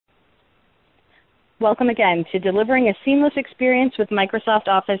Welcome again to delivering a seamless experience with Microsoft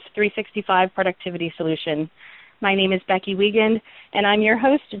Office 365 Productivity Solution. My name is Becky Wiegand, and I'm your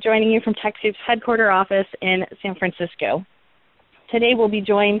host, joining you from TechSoup's headquarter office in San Francisco. Today we'll be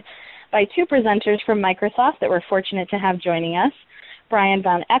joined by two presenters from Microsoft that we're fortunate to have joining us. Brian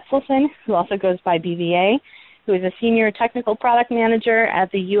Van Etzelsen, who also goes by BVA, who is a Senior Technical Product Manager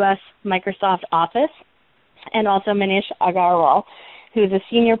at the U.S. Microsoft Office, and also Manish Agarwal, who is a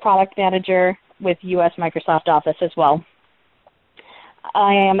Senior Product Manager with U.S. Microsoft Office as well.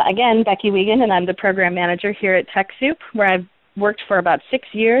 I am, again, Becky Wiegand, and I'm the Program Manager here at TechSoup, where I've worked for about 6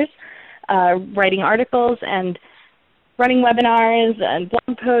 years, writing articles and running webinars and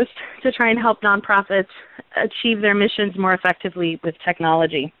blog posts to try and help nonprofits achieve their missions more effectively with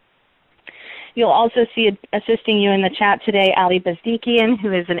technology. You'll also see assisting you in the chat today Ali Bezdikian,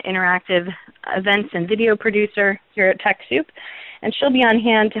 who is an interactive events and video producer here at TechSoup, and she'll be on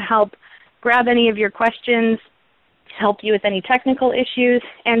hand to help grab any of your questions, help you with any technical issues,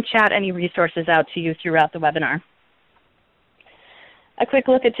 and chat any resources out to you throughout the webinar. A quick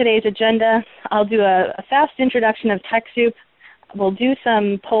look at today's agenda. I'll do a fast introduction of TechSoup. We'll do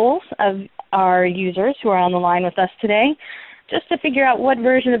some polls of our users who are on the line with us today, just to figure out what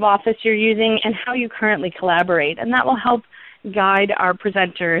version of Office you're using and how you currently collaborate. And that will help guide our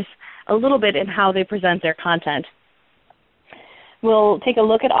presenters a little bit in how they present their content. We'll take a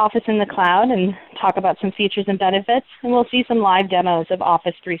look at Office in the cloud and talk about some features and benefits, and we'll see some live demos of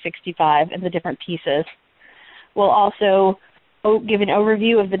Office 365 and the different pieces. We'll also give an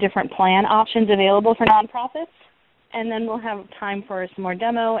overview of the different plan options available for nonprofits, and then we'll have time for some more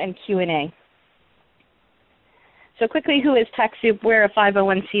demo and Q&A. So quickly, who is TechSoup? We're a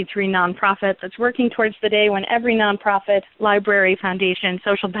 501c3 nonprofit that's working towards the day when every nonprofit, library, foundation,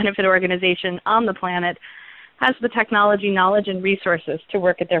 social benefit organization on the planet has the technology, knowledge, and resources to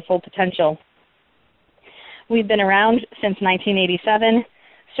work at their full potential. We've been around since 1987,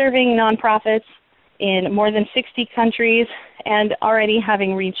 serving nonprofits in more than 60 countries and already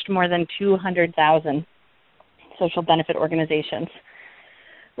having reached more than 200,000 social benefit organizations.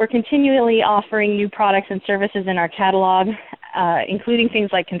 We're continually offering new products and services in our catalog, including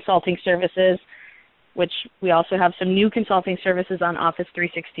things like consulting services, which we also have some new consulting services on Office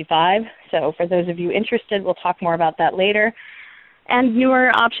 365. So for those of you interested, we'll talk more about that later. And newer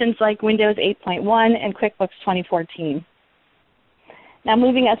options like Windows 8.1 and QuickBooks 2014. Now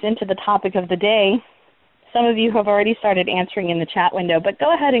moving us into the topic of the day, some of you have already started answering in the chat window, but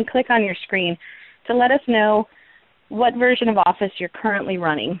go ahead and click on your screen to let us know what version of Office you're currently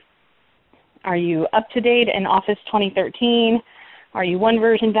running. Are you up to date in Office 2013? Are you one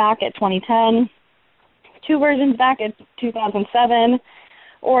version back at 2010? 2 versions back at 2007,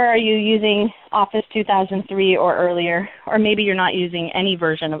 or are you using Office 2003 or earlier, or maybe you're not using any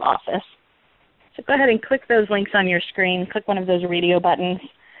version of Office. So go ahead and click those links on your screen, click one of those radio buttons,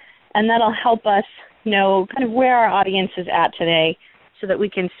 and that'll help us know kind of where our audience is at today so that we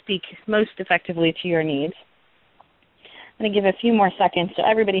can speak most effectively to your needs. I'm going to give a few more seconds so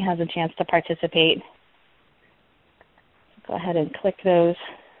everybody has a chance to participate. Go ahead and click those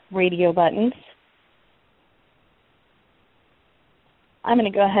radio buttons. I'm going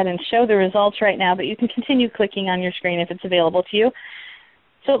to go ahead and show the results right now, but you can continue clicking on your screen if it's available to you.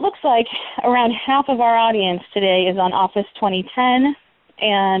 So it looks like around half of our audience today is on Office 2010,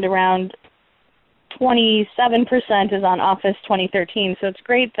 and around 27% is on Office 2013. So it's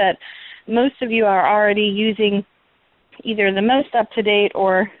great that most of you are already using either the most up-to-date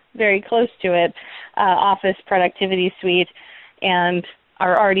or very close to it Office Productivity Suite, and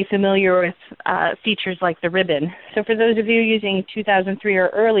are already familiar with features like the ribbon. So for those of you using 2003 or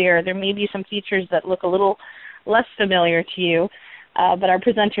earlier, there may be some features that look a little less familiar to you, but our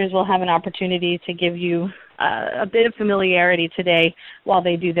presenters will have an opportunity to give you a bit of familiarity today while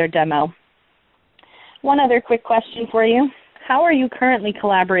they do their demo. One other quick question for you. How are you currently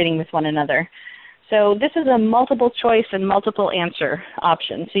collaborating with one another? So this is a multiple choice and multiple answer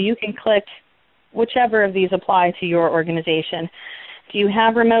option. So you can click whichever of these apply to your organization. Do you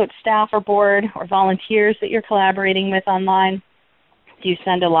have remote staff or board or volunteers that you're collaborating with online? Do you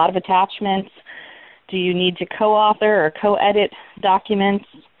send a lot of attachments? Do you need to co-author or co-edit documents?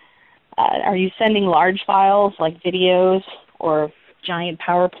 Are you sending large files like videos or giant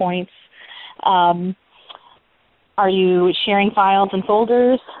PowerPoints? Are you sharing files and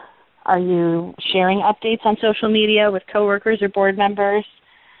folders? Are you sharing updates on social media with coworkers or board members?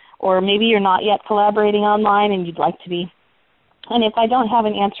 Or maybe you're not yet collaborating online and you'd like to be. And if I don't have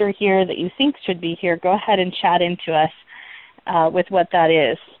an answer here that you think should be here, go ahead and chat into us with what that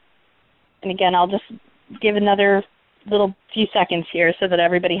is. And again, I'll just give another little few seconds here so that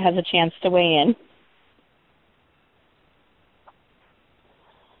everybody has a chance to weigh in.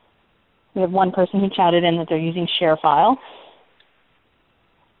 We have one person who chatted in that they're using ShareFile.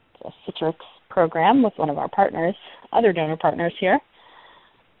 It's a Citrix program with one of our partners, other donor partners here.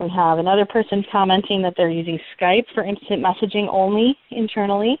 We have another person commenting that they're using Skype for instant messaging only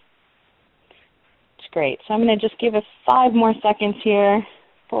internally. It's great. So I'm going to just give us 5 more seconds here.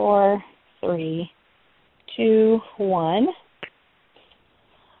 4, 3, 2, 1.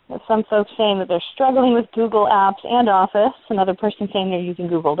 There's some folks saying that they're struggling with Google Apps and Office. Another person saying they're using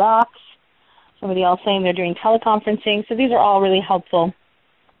Google Docs. Somebody else saying they're doing teleconferencing. So these are all really helpful.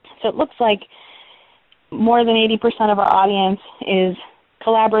 So it looks like more than 80% of our audience is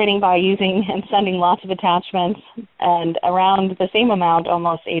collaborating by using and sending lots of attachments, and around the same amount,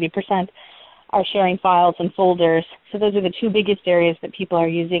 almost 80%, are sharing files and folders. So those are the 2 biggest areas that people are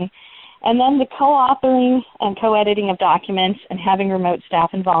using. And then the co-authoring and co-editing of documents and having remote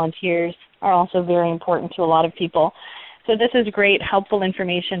staff and volunteers are also very important to a lot of people. So this is great, helpful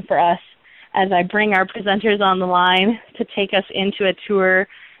information for us as I bring our presenters on the line to take us into a tour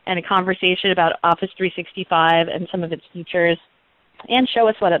and a conversation about Office 365 and some of its features, and show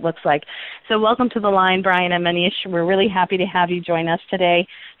us what it looks like. So welcome to the line, Brian and Manish. We're really happy to have you join us today.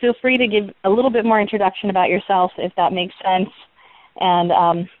 Feel free to give a little bit more introduction about yourself, if that makes sense,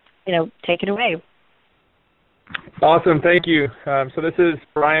 and take it away. Awesome, thank you. So this is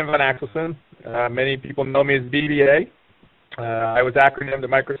Brian Van Axelson. Many people know me as BVA. I was acronymed at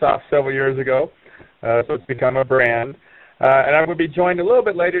Microsoft several years ago, so it's become a brand. And I'm going to be joined a little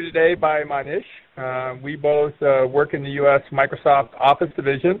bit later today by Manish. We both work in the U.S. Microsoft Office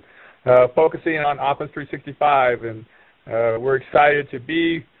division, focusing on Office 365. And we're excited to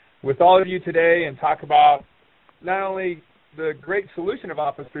be with all of you today and talk about not only the great solution of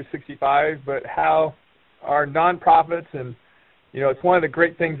Office 365, but how our nonprofits, and it's one of the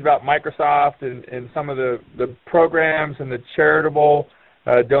great things about Microsoft and some of the programs and the charitable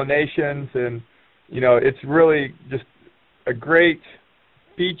donations, and it's really just a great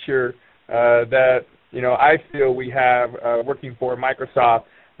feature that I feel we have working for Microsoft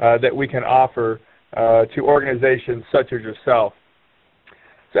that we can offer to organizations such as yourself.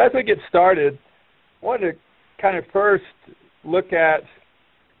 So as we get started, I want to kind of first look at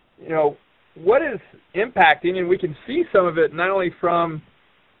what is impacting, and we can see some of it not only from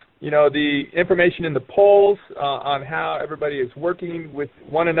the information in the polls on how everybody is working with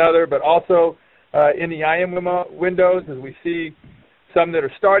one another, but also in the IM windows, as we see some that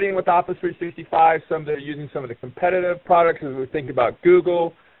are starting with Office 365, some that are using some of the competitive products, as we think about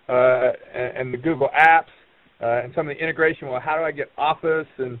Google and the Google apps, and some of the integration. Well, how do I get Office?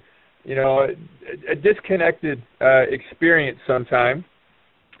 And a disconnected experience sometimes.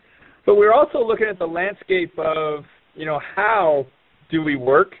 But we're also looking at the landscape of how do we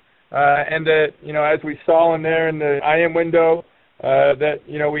work, and that as we saw in there in the IM window, that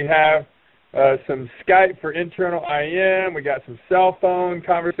we have some Skype for internal IM. We got some cell phone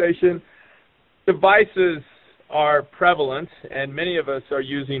conversation. Devices are prevalent, and many of us are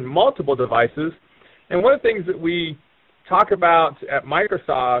using multiple devices. And one of the things that we talk about at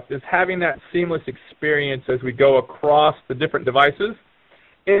Microsoft is having that seamless experience as we go across the different devices,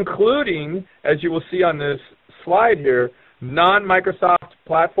 including, as you will see on this slide here, non-Microsoft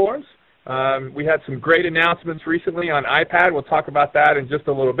platforms. We had some great announcements recently on iPad. We'll talk about that in just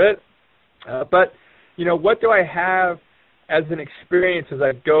a little bit. But what do I have as an experience as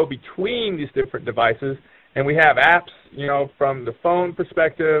I go between these different devices? And we have apps, from the phone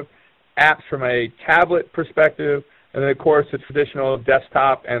perspective, apps from a tablet perspective, and then, of course, the traditional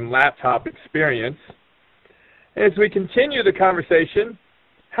desktop and laptop experience. And as we continue the conversation,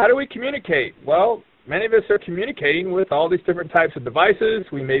 how do we communicate? Well, many of us are communicating with all these different types of devices.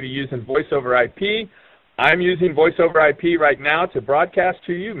 We may be using voice over IP. I'm using voice over IP right now to broadcast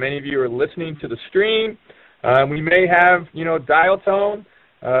to you. Many of you are listening to the stream. We may have, dial tone,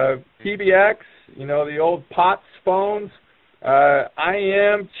 PBX, the old POTS phones,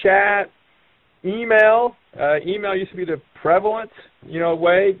 IM, chat, email. Email used to be the prevalent,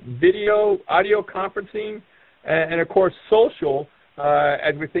 way. Video, audio conferencing, and of course, social.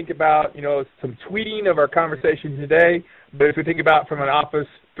 As we think about, some tweeting of our conversation today, but if we think about from an Office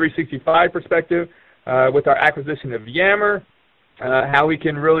 365 perspective, with our acquisition of Yammer, how we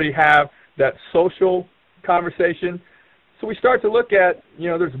can really have that social conversation. So we start to look at,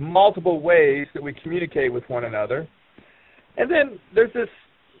 there's multiple ways that we communicate with one another. And then there's this,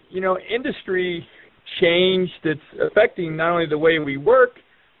 industry change that's affecting not only the way we work,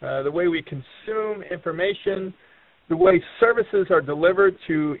 the way we consume information, the way services are delivered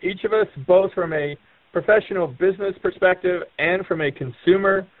to each of us, both from a professional business perspective and from a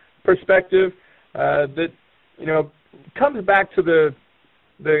consumer perspective, that comes back to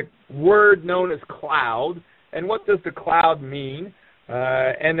the word known as cloud, and what does the cloud mean,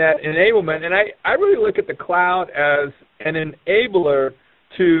 and that enablement. And I really look at the cloud as an enabler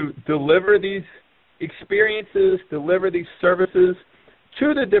to deliver these experiences, deliver these services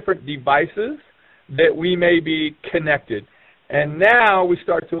to the different devices that we may be connected. And now we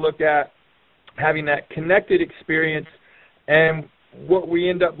start to look at having that connected experience, and what we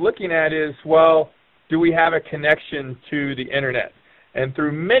end up looking at is, well, do we have a connection to the internet? And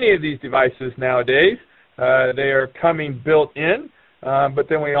through many of these devices nowadays, they are coming built in, but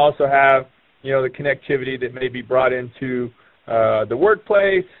then we also have, you know, the connectivity that may be brought into the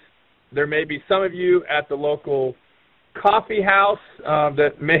workplace. There may be some of you at the local coffee house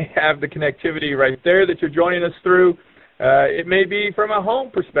that may have the connectivity right there that you're joining us through. It may be from a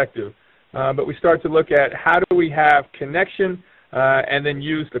home perspective, but we start to look at how do we have connection and then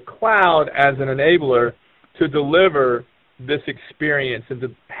use the cloud as an enabler to deliver this experience and to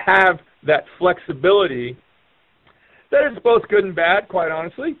have that flexibility that is both good and bad, quite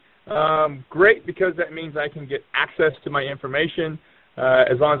honestly. Great, because that means I can get access to my information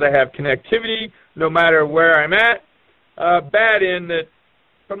as long as I have connectivity, no matter where I'm at. Bad in that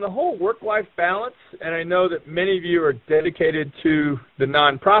from the whole work-life balance, and I know that many of you are dedicated to the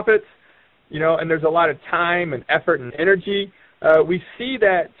nonprofits, you know, and there's a lot of time and effort and energy. We see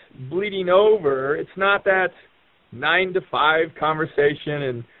that bleeding over. It's not that 9 to 5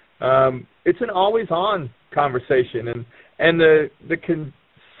 conversation, and it's an always-on conversation. And the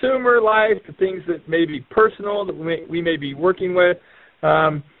consumer life, the things that may be personal that we may be working with,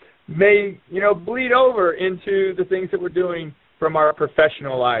 may, you know, bleed over into the things that we're doing from our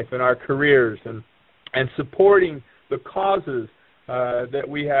professional life and our careers, and supporting the causes that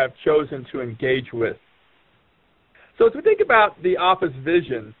we have chosen to engage with. So as we think about the office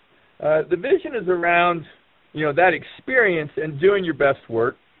vision, the vision is around, you know, that experience and doing your best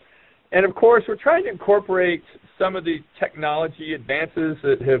work. And of course, we're trying to incorporate some of the technology advances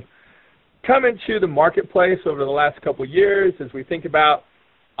that have come into the marketplace over the last couple of years as we think about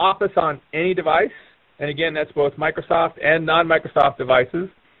Office on any device. And again, that's both Microsoft and non-Microsoft devices.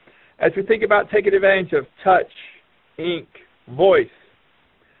 As we think about taking advantage of touch, ink, voice,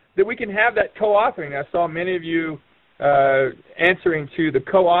 that we can have that co-authoring. I saw many of you answering to the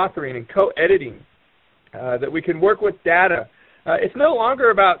co-authoring and co-editing, that we can work with data. It's no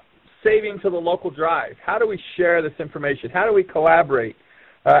longer about saving to the local drive. How do we share this information? How do we collaborate?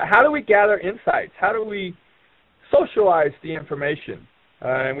 How do we gather insights? How do we socialize the information?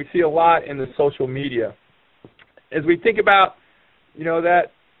 And we see a lot in the social media. As we think about, you know,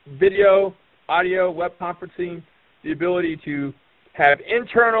 that video, audio, web conferencing, the ability to have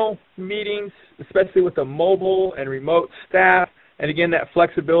internal meetings, especially with the mobile and remote staff, and again, that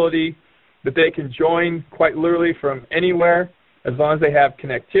flexibility that they can join quite literally from anywhere as long as they have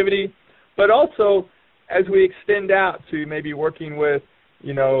connectivity. But also, as we extend out to maybe working with,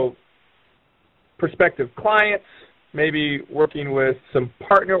 you know, prospective clients, maybe working with some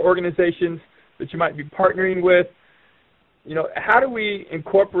partner organizations that you might be partnering with, you know, how do we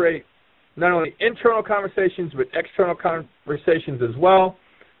incorporate not only internal conversations but external conversations as well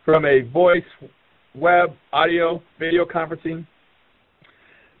from a voice, web, audio, video conferencing?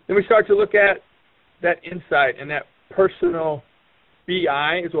 Then we start to look at that insight and that personal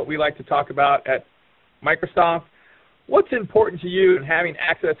BI is what we like to talk about at Microsoft. What's important to you in having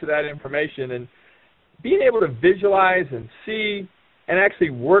access to that information and being able to visualize and see and actually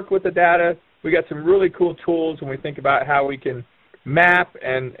work with the data. We got some really cool tools when we think about how we can map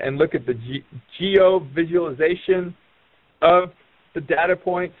and look at the geo-visualization of the data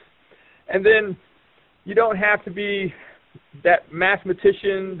points. And then you don't have to be that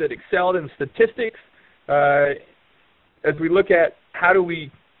mathematician that excelled in statistics. As we look at how do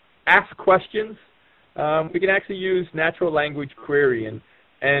we ask questions, we can actually use natural language query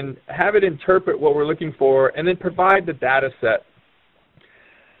and have it interpret what we're looking for and then provide the data set.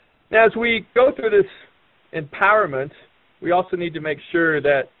 Now, as we go through this empowerment, we also need to make sure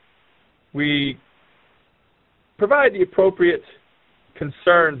that we provide the appropriate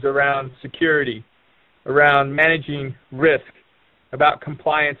concerns around security, around managing risk, about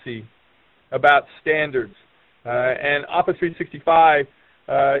compliancy, about standards. And Office 365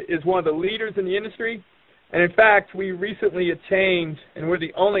 is one of the leaders in the industry. And in fact, we recently attained, and we're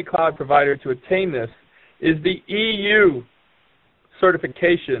the only cloud provider to attain this, is the EU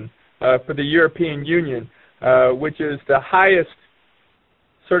certification for the European Union, which is the highest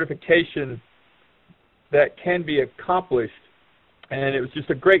certification that can be accomplished. And it was just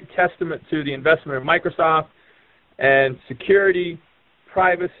a great testament to the investment of Microsoft and security,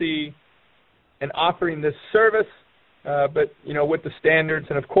 privacy, and offering this service but with the standards,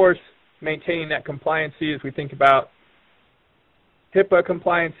 and of course maintaining that compliancy as we think about HIPAA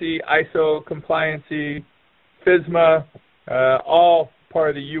compliancy, ISO compliancy, FSMA, all part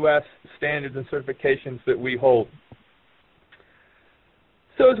of the U.S. standards and certifications that we hold.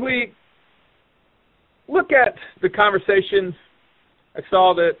 So as we look at the conversations, I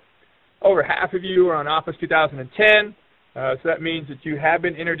saw that over half of you are on Office 2010, so that means that you have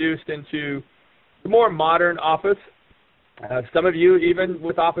been introduced into the more modern Office. Some of you even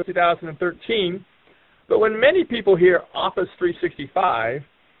with Office 2013. But when many people hear Office 365,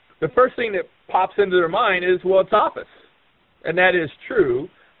 the first thing that pops into their mind is, well, it's Office. And that is true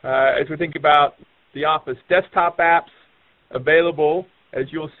as we think about the Office desktop apps available, as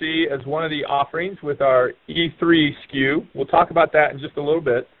you'll see, as one of the offerings with our E3 SKU. We'll talk about that in just a little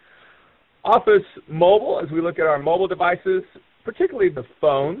bit. Office Mobile, as we look at our mobile devices, particularly the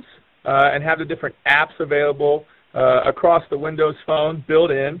phones, and have the different apps available across the Windows Phone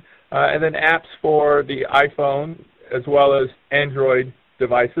built in, and then apps for the iPhone as well as Android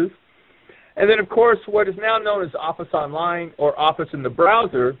devices. And then, of course, what is now known as Office Online or Office in the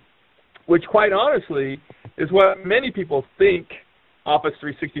browser, which quite honestly is what many people think Office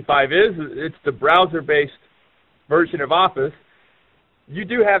 365 is. It's the browser-based version of Office. You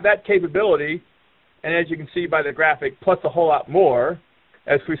do have that capability, and as you can see by the graphic, plus a whole lot more,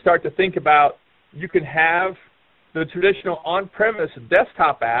 as we start to think about you can have the traditional on-premise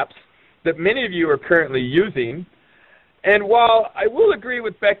desktop apps that many of you are currently using. And while I will agree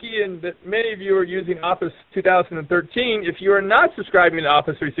with Becky and that many of you are using Office 2013, if you are not subscribing to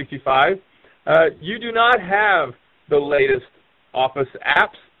Office 365, you do not have the latest Office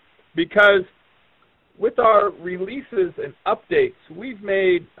apps, because with our releases and updates, we've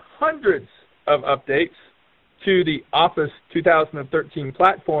made hundreds of updates to the Office 2013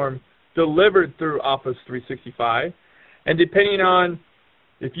 platform delivered through Office 365. And depending on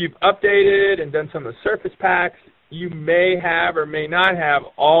if you've updated and done some of the Surface packs, you may have or may not have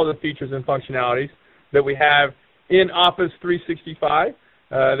all the features and functionalities that we have in Office 365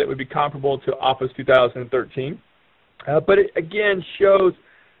 that would be comparable to Office 2013. But it again shows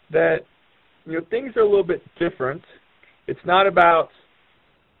that things are a little bit different. It's not about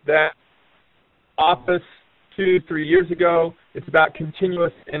that Office 2-3 years ago. It's about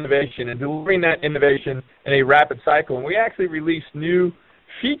continuous innovation and delivering that innovation in a rapid cycle. And we actually release new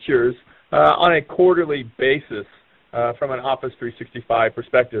features on a quarterly basis from an Office 365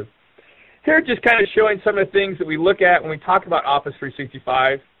 perspective. Here, just kind of showing some of the things that we look at when we talk about Office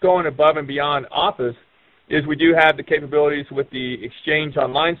 365, going above and beyond Office, is we do have the capabilities with the Exchange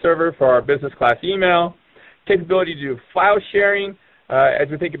Online server for our business class email, capability to do file sharing as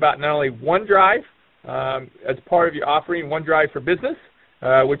we think about not only OneDrive as part of your offering, OneDrive for Business,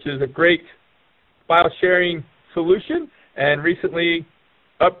 which is a great file sharing solution and recently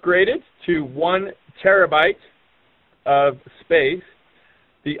upgraded to 1 terabyte of space.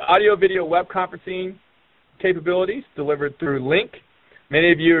 The audio-video web conferencing capabilities delivered through Lync.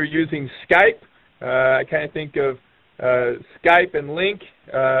 Many of you are using Skype. I kind of think of Skype and Lync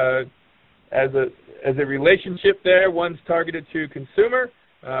as a relationship there. One's targeted to consumer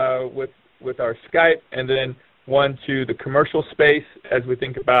with our Skype, and then one to the commercial space as we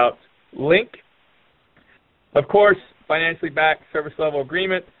think about Lync. Of course, financially backed service level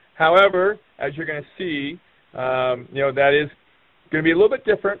agreement. However, as you're going to see, that is going to be a little bit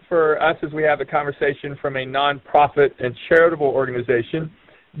different for us as we have the conversation from a nonprofit and charitable organization,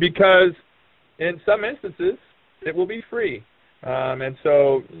 because in some instances it will be free. And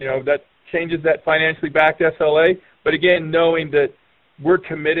so, that changes that financially backed SLA. But again, knowing that we're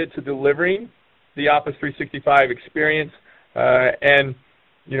committed to delivering the Office 365 experience and,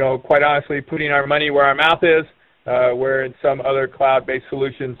 quite honestly, putting our money where our mouth is, where in some other cloud-based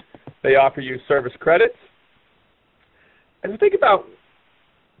solutions they offer you service credits. As we think about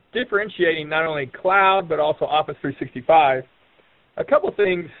differentiating not only cloud but also Office 365, a couple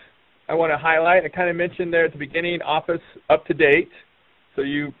things I want to highlight. I kind of mentioned there at the beginning, Office Up to Date. So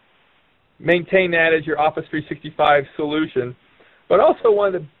you maintain that as your Office 365 solution. But also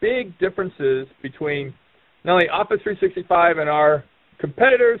one of the big differences between not only Office 365 and our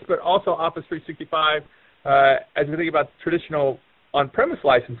competitors, but also Office 365 as we think about traditional on-premise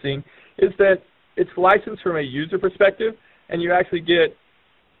licensing, is that it's licensed from a user perspective, and you actually get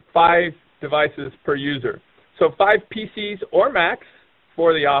 5 devices per user. So 5 PCs or Macs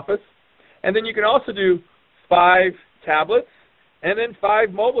for the Office, and then you can also do 5 tablets and then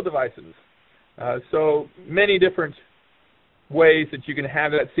 5 mobile devices. So many different ways that you can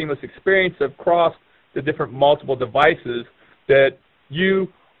have that seamless experience across the different multiple devices that you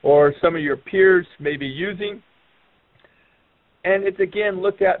or some of your peers may be using. and it's, again,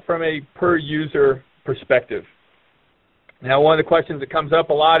 looked at from a per-user perspective. Now, one of the questions that comes up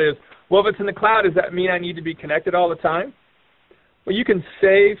a lot is, well, if it's in the cloud, does that mean I need to be connected all the time? Well, you can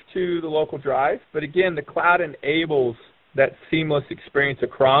save to the local drive, but again, the cloud enables that seamless experience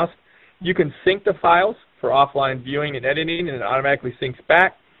across. You can sync the files for offline viewing and editing, and it automatically syncs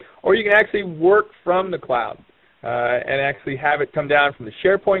back, or you can actually work from the cloud and actually have it come down from the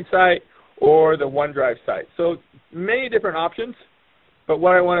SharePoint site or the OneDrive site. So many different options, but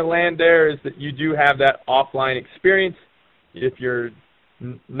what I want to land there is that you do have that offline experience if you're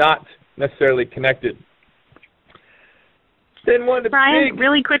not necessarily connected. Then one of the Brian,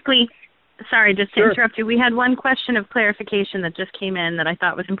 really quickly, sorry, just to Sure. interrupt you, we had one question of clarification that just came in that I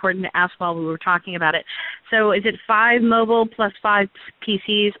thought was important to ask while we were talking about it. So is it 5 mobile plus 5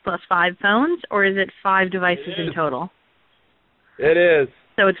 PCs plus 5 phones, or is it 5 devices in total? It is.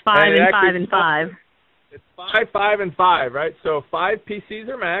 So it's 5 and 5 and 5. It's 5, 5, and 5, right? So 5 PCs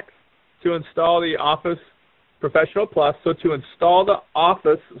are max to install the Office Professional Plus. So to install the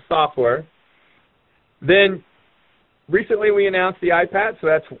Office software, then recently we announced the iPad, so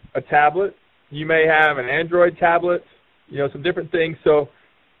that's a tablet. You may have an Android tablet, some different things. So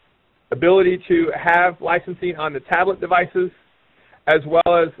ability to have licensing on the tablet devices as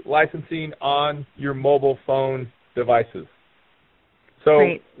well as licensing on your mobile phone devices. So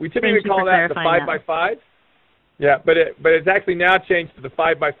Great. we typically call that the 5 by 5. Yeah, but it's actually now changed to the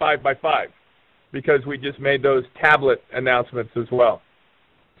 5 by 5 by 5 because we just made those tablet announcements as well.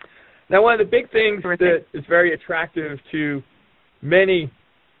 Now, one of the big things that is very attractive to many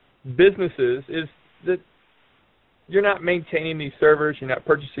businesses is that you're not maintaining these servers. You're not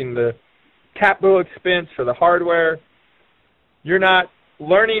purchasing the capital expense for the hardware. You're not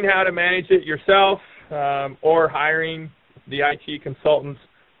learning how to manage it yourself or hiring the IT consultants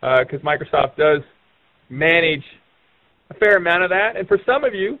because Microsoft does manage a fair amount of that. And for some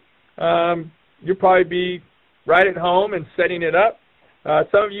of you, you'll probably be right at home and setting it up.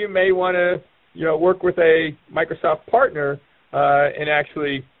 Some of you may want to, work with a Microsoft partner in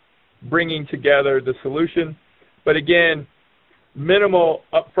actually bringing together the solution. But again, minimal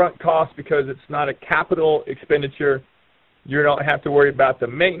upfront cost because it's not a capital expenditure. You don't have to worry about the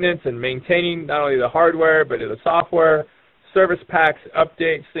maintenance and maintaining not only the hardware but the software, service packs,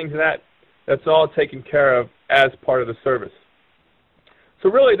 updates, things of that. That's all taken care of as part of the service. So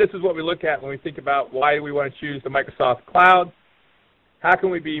really, this is what we look at when we think about why do we want to choose the Microsoft Cloud. How can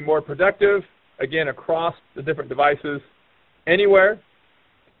we be more productive, again, across the different devices, anywhere?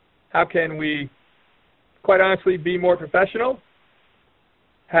 How can we, quite honestly, be more professional,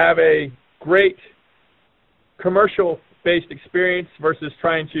 have a great commercial-based experience versus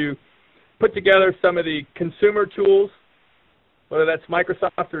trying to put together some of the consumer tools, whether that's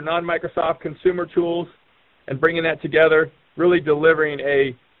Microsoft or non-Microsoft consumer tools, and bringing that together, really delivering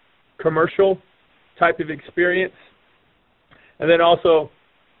a commercial type of experience. And then also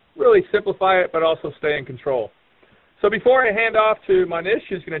really simplify it, but also stay in control. So before I hand off to Manish,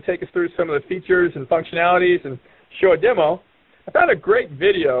 who's going to take us through some of the features and functionalities and show a demo, I found a great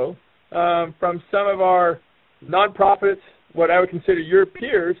video from some of our nonprofits, what I would consider your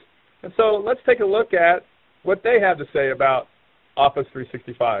peers. And so let's take a look at what they have to say about Office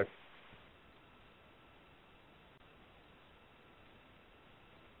 365.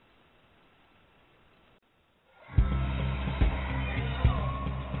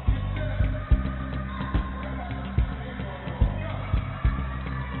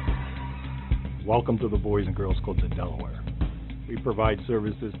 Welcome to the Boys and Girls Clubs of Delaware. We provide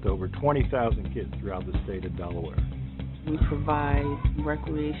services to over 20,000 kids throughout the state of Delaware. We provide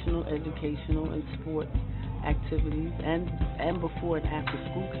recreational, educational, and sports activities and before and after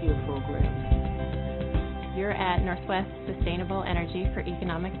school care programs. You're at Northwest Sustainable Energy for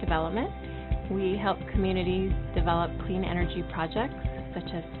Economic Development. We help communities develop clean energy projects such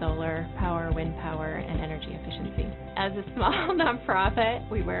as solar power, wind power, and energy efficiency. As a small nonprofit,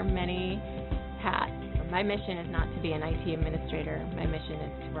 we wear many hats. My mission is not to be an IT administrator. My mission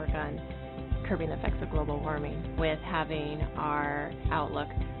is to work on curbing the effects of global warming. With having our Outlook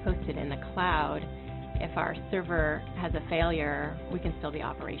hosted in the cloud, if our server has a failure, we can still be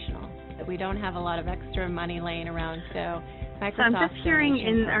operational. We don't have a lot of extra money laying around, so Microsoft. So I'm just hearing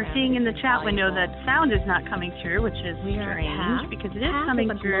seeing in the chat window that sound is not coming through, which is strange because it is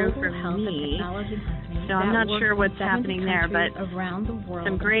coming through for me. So I'm not sure what's happening there, but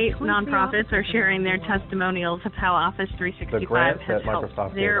some great nonprofits are sharing their testimonials of how Office 365 has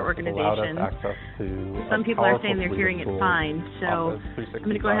helped their organization. Some people are saying they're hearing it fine, so I'm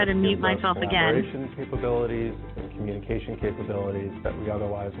going to go ahead and mute myself again. Collaboration capabilities and communication capabilities that we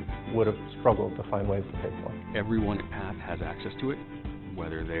otherwise would have struggled to find ways to pay for. Everyone app has access to it,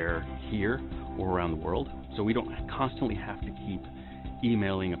 whether they're here or around the world, so we don't constantly have to keep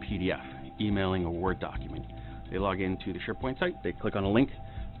emailing a PDF, emailing a Word document. They log into the SharePoint site, they click on a link,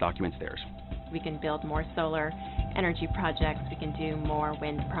 document's theirs. We can build more solar energy projects, we can do more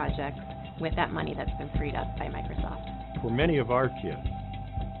wind projects with that money that's been freed up by Microsoft. For many of our kids,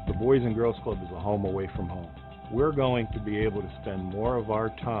 the Boys and Girls Club is a home away from home. We're going to be able to spend more of our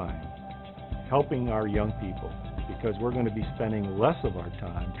time helping our young people because we're going to be spending less of our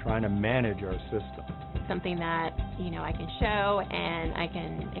time trying to manage our system. Something that, I can show and I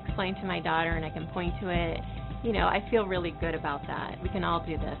can explain to my daughter and I can point to it. I feel really good about that. We can all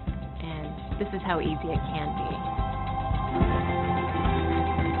do this, and this is how easy it can be.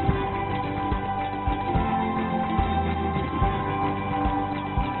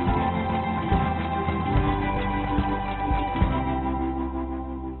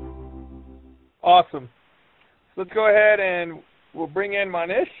 Awesome. So let's go ahead and we'll bring in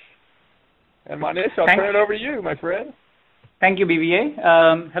Manish. And Manish, I'll turn it over to you, my friend. Thank you,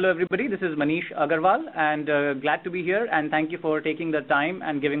 BVA. Hello, everybody. This is Manish Agarwal, and glad to be here. And thank you for taking the time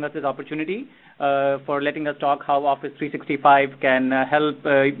and giving us this opportunity for letting us talk how Office 365 can help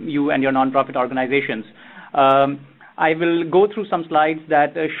you and your nonprofit organizations. I will go through some slides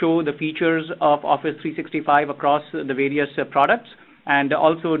that show the features of Office 365 across the various products, and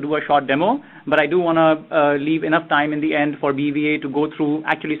also do a short demo, but I do want to leave enough time in the end for BVA to go through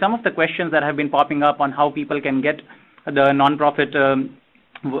actually some of the questions that have been popping up on how people can get the nonprofit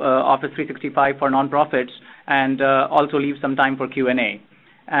Office 365 for nonprofits, and also leave some time for Q&A.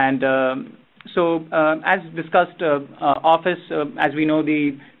 And so as discussed, Office, as we know,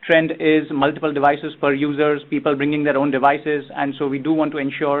 the trend is multiple devices per users, people bringing their own devices, and so we do want to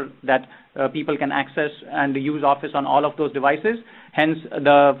ensure that people can access and use Office on all of those devices, hence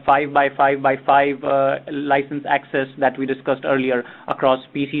the 5x5x5 license access that we discussed earlier across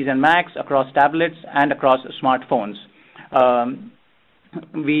PCs and Macs, across tablets, and across smartphones.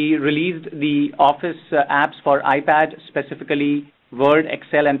 We released the Office apps for iPad, specifically Word,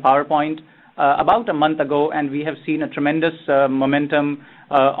 Excel, and PowerPoint, about a month ago, and we have seen a tremendous momentum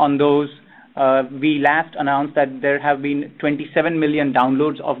on those. We last announced that there have been 27 million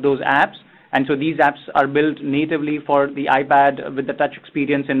downloads of those apps, and so these apps are built natively for the iPad with the touch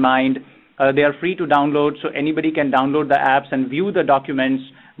experience in mind. They are free to download, so anybody can download the apps and view the documents,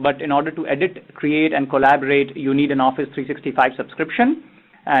 but in order to edit, create, and collaborate, you need an Office 365 subscription.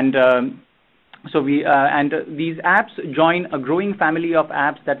 And so these apps join a growing family of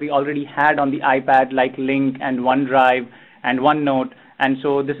apps that we already had on the iPad, like Lync and OneDrive and OneNote. And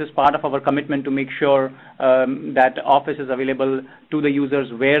so this is part of our commitment to make sure that Office is available to the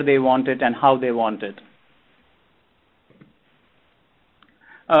users where they want it and how they want it.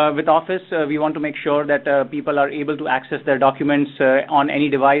 With Office, we want to make sure that people are able to access their documents on any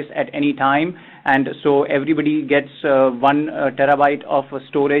device at any time. And so everybody gets 1 terabyte of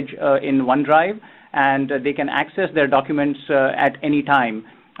storage in OneDrive, and they can access their documents at any time.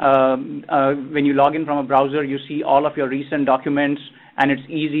 When you log in from a browser, you see all of your recent documents, and it's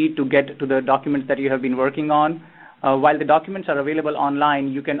easy to get to the documents that you have been working on. While the documents are available online,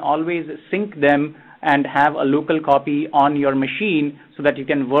 you can always sync them and have a local copy on your machine so that you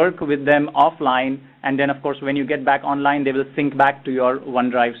can work with them offline, and then of course when you get back online they will sync back to your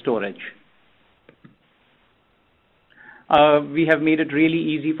OneDrive storage. We have made it really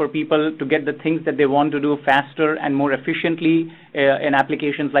easy for people to get the things that they want to do faster and more efficiently in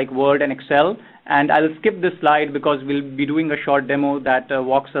applications like Word and Excel. And I'll skip this slide because we'll be doing a short demo that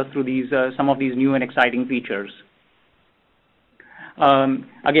walks us through some of these new and exciting features.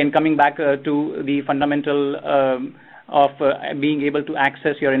 Again, coming back to the fundamental of being able to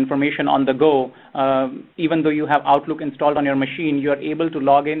access your information on the go, even though you have Outlook installed on your machine, you are able to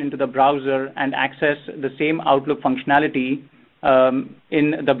log into the browser and access the same Outlook functionality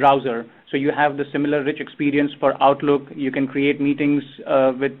in the browser. So you have the similar rich experience for Outlook. You can create meetings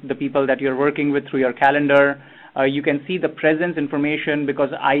with the people that you're working with through your calendar. You can see the presence information because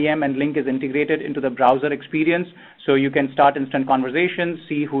IM and Lync is integrated into the browser experience. So you can start instant conversations,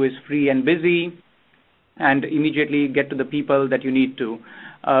 see who is free and busy, and immediately get to the people that you need to.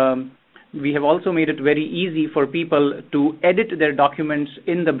 we have also made it very easy for people to edit their documents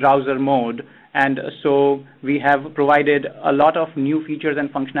in the browser mode. And so we have provided a lot of new features and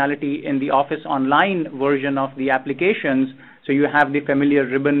functionality in the Office Online version of the applications. So you have the familiar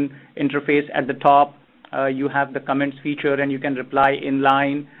ribbon interface at the top. You have the comments feature, and you can reply in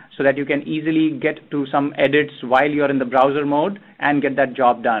line so that you can easily get to some edits while you're in the browser mode and get that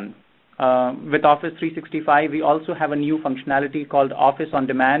job done. With Office 365, we also have a new functionality called Office on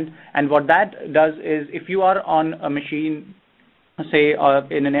Demand. And what that does is, if you are on a machine, say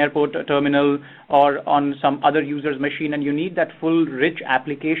in an airport terminal or on some other user's machine, and you need that full rich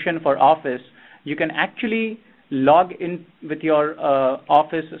application for Office, you can actually log in with your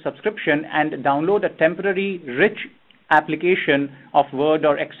Office subscription and download a temporary rich application of Word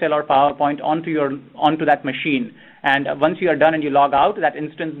or Excel or PowerPoint onto that machine. And once you are done and you log out, that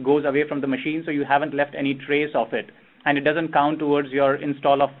instance goes away from the machine, so you haven't left any trace of it. And it doesn't count towards your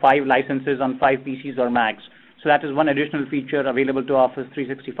install of 5 licenses on 5 PCs or Macs. So that is one additional feature available to Office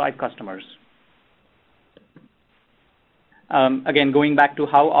 365 customers. Again, going back to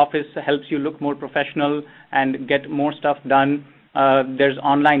how Office helps you look more professional and get more stuff done, there's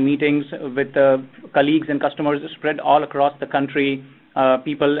online meetings with colleagues and customers spread all across the country.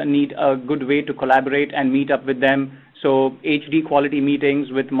 People need a good way to collaborate and meet up with them. So HD quality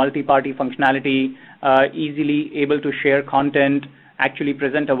meetings with multi-party functionality, easily able to share content, actually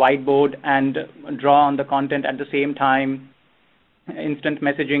present a whiteboard and draw on the content at the same time, instant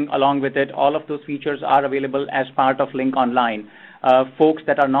messaging along with it. All of those features are available as part of Lync Online. Folks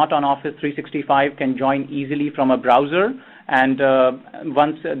that are not on Office 365 can join easily from a browser, and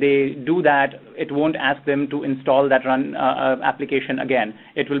once they do that, it won't ask them to install that application again.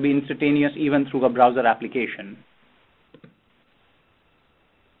 It will be instantaneous even through a browser application.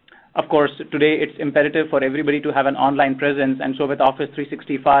 Of course, today it's imperative for everybody to have an online presence, and so with Office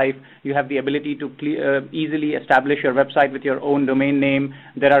 365, you have the ability to easily establish your website with your own domain name.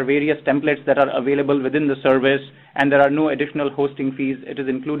 There are various templates that are available within the service, and there are no additional hosting fees. It is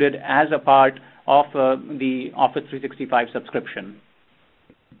included as a part of the Office 365 subscription.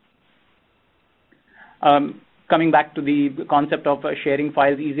 Coming back to the concept of sharing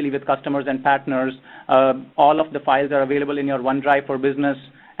files easily with customers and partners, all of the files are available in your OneDrive for Business,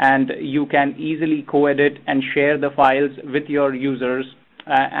 and you can easily co-edit and share the files with your users,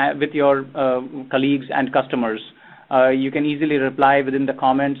 with your colleagues and customers. You can easily reply within the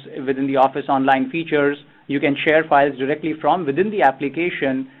comments within the Office Online features. You can share files directly from within the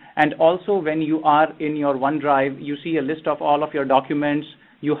application, and also when you are in your OneDrive, you see a list of all of your documents.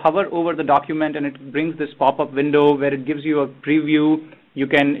 You hover over the document and it brings this pop-up window where it gives you a preview. You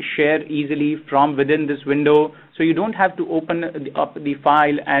can share easily from within this window, so you don't have to open up the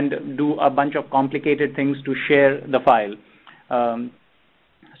file and do a bunch of complicated things to share the file.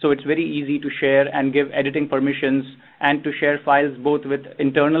 So it's very easy to share and give editing permissions and to share files both with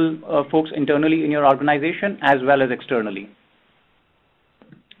internal folks internally in your organization as well as externally.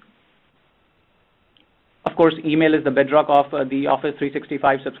 Of course, email is the bedrock of the Office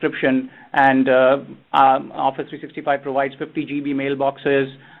 365 subscription, and Office 365 provides 50 GB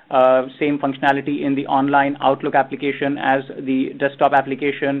mailboxes, same functionality in the online Outlook application as the desktop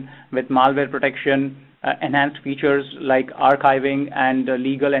application with malware protection, enhanced features like archiving and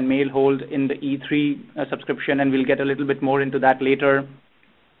legal and mail hold in the E3 subscription, and we'll get a little bit more into that later.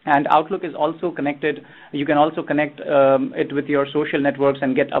 And Outlook is also connected. You can also connect it with your social networks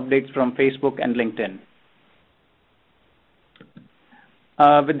and get updates from Facebook and LinkedIn.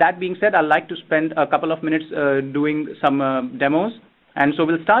 With that being said, I'd like to spend a couple of minutes doing some demos. And so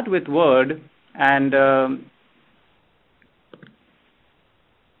we'll start with Word, and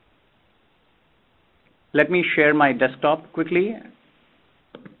let me share my desktop quickly.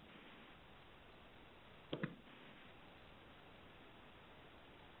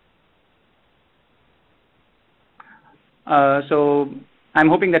 So I'm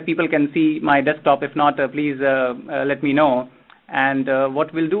hoping that people can see my desktop. If not, please let me know. And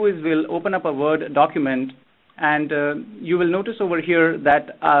what we'll do is we'll open up a Word document, and you will notice over here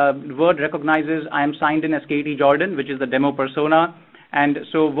that Word recognizes I am signed in as Katie Jordan, which is the demo persona. And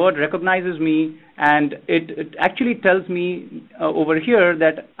so Word recognizes me, and it actually tells me over here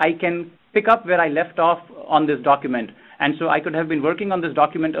that I can pick up where I left off on this document. And so I could have been working on this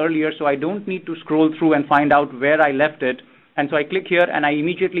document earlier, so I don't need to scroll through and find out where I left it. And so I click here, and I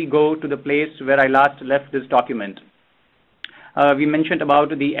immediately go to the place where I last left this document. We mentioned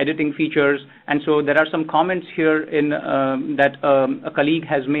about the editing features, and so there are some comments here in that a colleague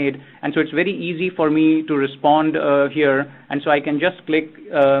has made, and so it's very easy for me to respond here, and so I can just click,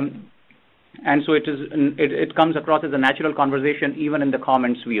 and so it comes across as a natural conversation even in the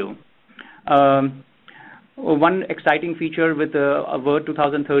comments view. One exciting feature with Word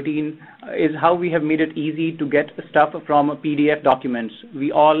 2013 is how we have made it easy to get stuff from PDF documents.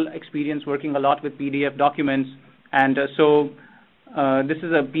 We all experience working a lot with PDF documents, and so this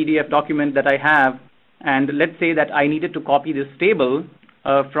is a PDF document that I have, and let's say that I needed to copy this table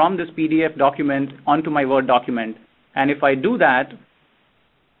from this PDF document onto my Word document. And if I do that,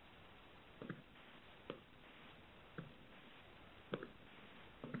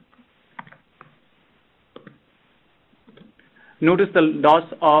 notice the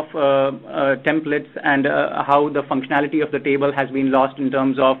loss of templates and how the functionality of the table has been lost in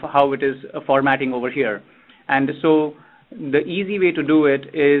terms of how it is formatting over here. And so the easy way to do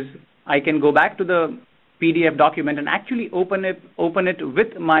it is I can go back to the PDF document and actually open it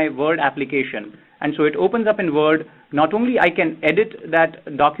with my Word application. And so it opens up in Word. Not only I can edit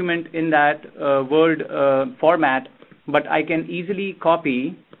that document in that Word format, but I can easily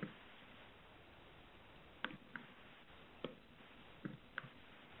copy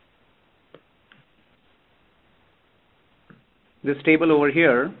this table over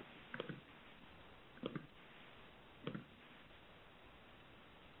here,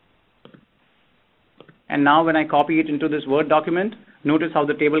 and now when I copy it into this Word document, notice how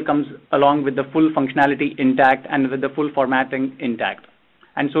the table comes along with the full functionality intact and with the full formatting intact.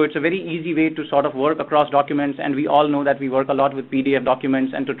 And so it's a very easy way to sort of work across documents, and we all know that we work a lot with PDF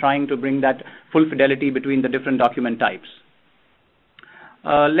documents and to trying to bring that full fidelity between the different document types.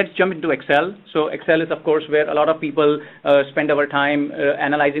 Let's jump into Excel. So Excel is, of course, where a lot of people spend our time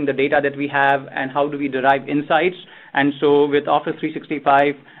analyzing the data that we have and how do we derive insights. And so with Office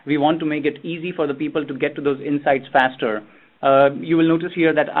 365, we want to make it easy for the people to get to those insights faster. You will notice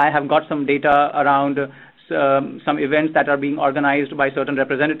here that I have got some data around some events that are being organized by certain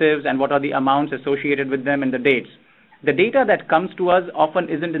representatives and what are the amounts associated with them and the dates. The data that comes to us often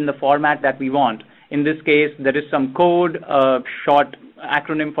isn't in the format that we want. In this case, there is some code, short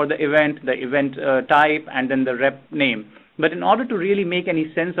acronym for the event type, and then the rep name. But in order to really make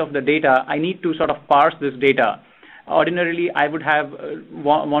any sense of the data, I need to sort of parse this data. Ordinarily, I would have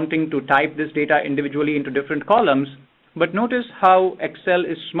wanting to type this data individually into different columns, but notice how Excel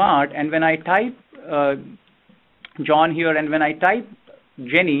is smart, and when I type John here and when I type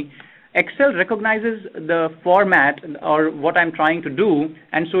Jenny, Excel recognizes the format or what I'm trying to do,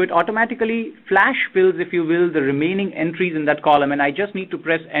 and so it automatically flash fills, if you will, the remaining entries in that column, and I just need to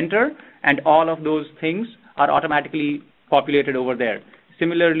press enter, and all of those things are automatically populated over there.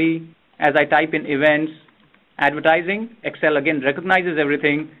 Similarly, as I type in events, advertising, Excel again recognizes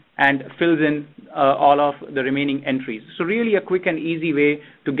everything and fills in all of the remaining entries. So really a quick and easy way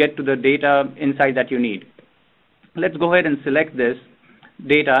to get to the data insight that you need. Let's go ahead and select this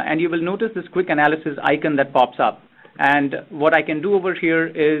data, and you will notice this quick analysis icon that pops up. And what I can do over here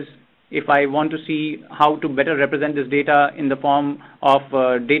is, if I want to see how to better represent this data in the form of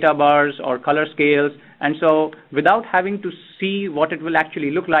data bars or color scales, and so without having to see what it will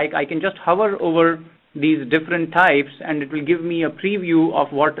actually look like, I can just hover over these different types and it will give me a preview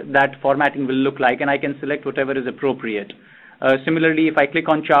of what that formatting will look like, and I can select whatever is appropriate. Similarly, if I click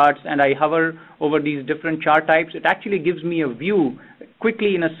on charts and I hover over these different chart types, it actually gives me a view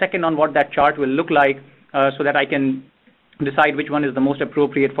quickly in a second on what that chart will look like, so that I can decide which one is the most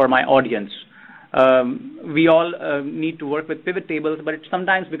appropriate for my audience. We all need to work with pivot tables, but it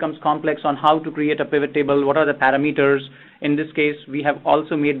sometimes becomes complex on how to create a pivot table, what are the parameters. In this case, we have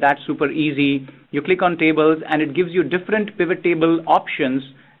also made that super easy. You click on tables and it gives you different pivot table options,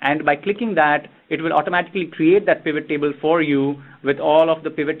 and by clicking that, it will automatically create that pivot table for you with all of the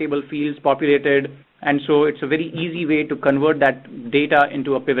pivot table fields populated, and so it's a very easy way to convert that data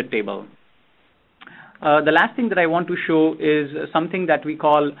into a pivot table. The last thing that I want to show is something that we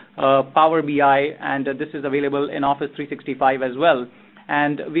call Power BI, and this is available in Office 365 as well.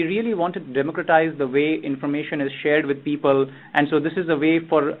 And we really wanted to democratize the way information is shared with people, and so this is a way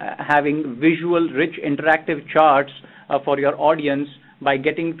for having visual, rich, interactive charts for your audience by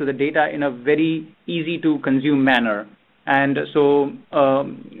getting to the data in a very easy to consume manner. And so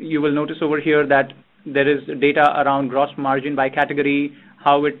you will notice over here that there is data around gross margin by category,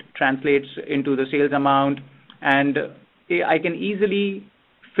 how it translates into the sales amount, and I can easily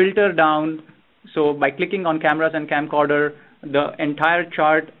filter down. So by clicking on cameras and camcorder, the entire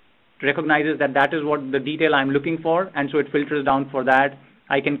chart recognizes that that is what the detail I'm looking for, and so it filters down for that.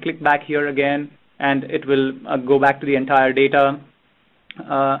 I can click back here again and it will go back to the entire data.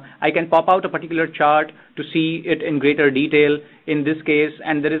 I can pop out a particular chart to see it in greater detail in this case,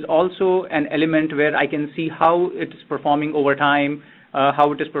 and there is also an element where I can see how it's performing over time,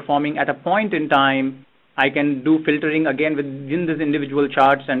 how it is performing at a point in time, I can do filtering again within these individual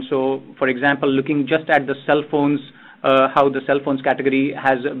charts. And so, for example, looking just at the cell phones, how the cell phones category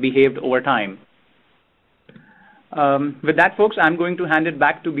has behaved over time. With that, folks, I'm going to hand it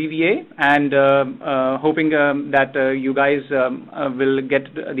back to BVA, and hoping that you guys will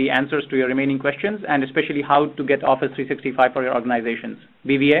get the answers to your remaining questions, and especially how to get Office 365 for your organizations.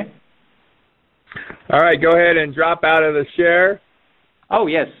 BVA? All right, go ahead and drop out of the share. Oh,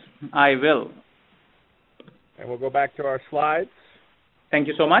 yes, I will. And we'll go back to our slides. Thank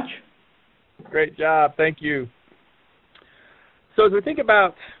you so much. Great job. Thank you. So as we think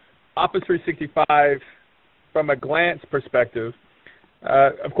about Office 365 from a glance perspective,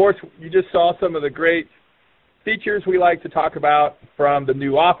 of course, you just saw some of the great features we like to talk about from the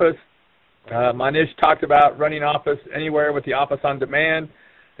new Office. Manish talked about running Office anywhere with the Office on Demand.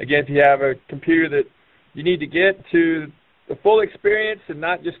 Again, if you have a computer that you need to get to the full experience and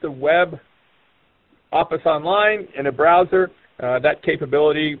not just the web Office Online in a browser, that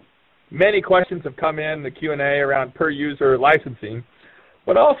capability. Many questions have come in the Q&A around per-user licensing,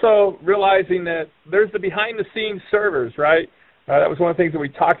 but also realizing that there's the behind-the-scenes servers, right? That was one of the things that we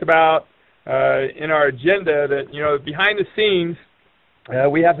talked about in our agenda, that, you know, behind the scenes,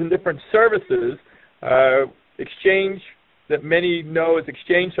 we have some different services. Exchange, that many know as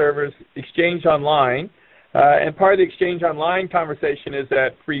Exchange servers, Exchange Online. And part of the Exchange Online conversation is that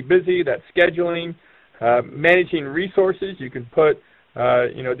free busy, that scheduling, managing resources. You can put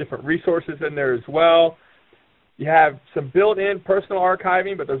you know, different resources in there as well. You have some built-in personal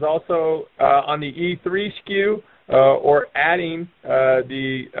archiving, but there's also on the E3 SKU or adding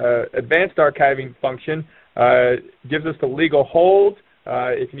the advanced archiving function gives us the legal hold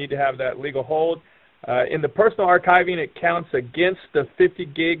if you need to have that legal hold. In the personal archiving, it counts against the 50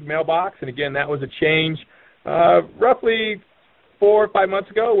 gig mailbox, and again, that was a change roughly 4 or 5 months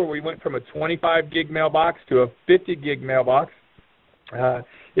ago, where we went from a 25 gig mailbox to a 50 gig mailbox.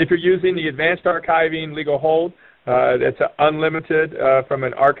 If you're using the advanced archiving legal hold, that's unlimited from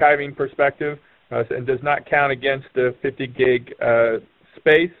an archiving perspective and does not count against the 50 gig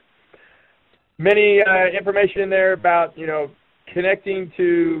space. Many information in there about, you know, connecting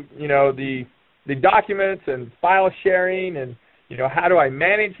to, you know, the documents and file sharing, and, you know, how do I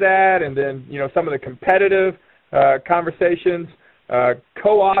manage that, and then, you know, some of the competitive conversations,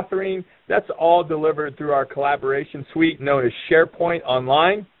 co-authoring. That's all delivered through our collaboration suite known as SharePoint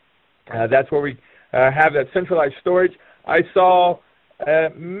Online. That's where we have that centralized storage. I saw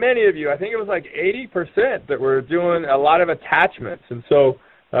many of you, I think it was like 80% that were doing a lot of attachments, and so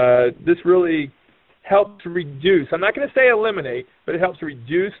this really helps reduce, I'm not going to say eliminate, but it helps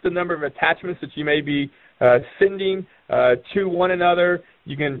reduce the number of attachments that you may be sending to one another.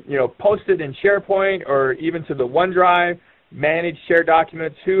 You can, you know, post it in SharePoint or even to the OneDrive, manage shared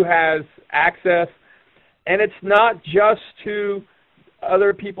documents, who has access, and it's not just to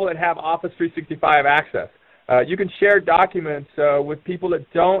other people that have Office 365 access. You can share documents with people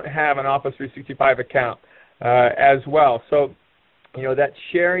that don't have an Office 365 account as well. So, you know, that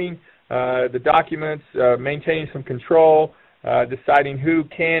sharing the documents, maintaining some control, deciding who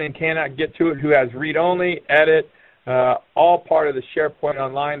can and cannot get to it, who has read-only, edit, all part of the SharePoint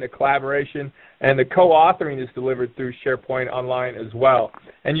Online, the collaboration, and the co-authoring is delivered through SharePoint Online as well.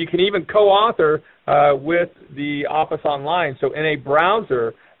 And you can even co-author with the Office Online. So in a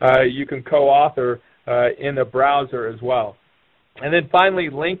browser, you can co-author in the browser as well. And then finally,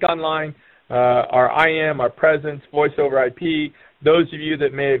 Lync Online, our IM, our presence, voice over IP. Those of you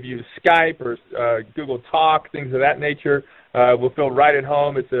that may have used Skype or Google Talk, things of that nature, will feel right at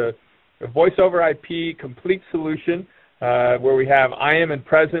home. It's a voice over IP complete solution where we have IM and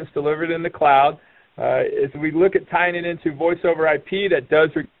presence delivered in the cloud. As we look at tying it into voice over IP, that does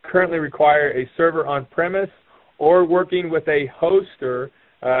currently require a server on-premise or working with a hoster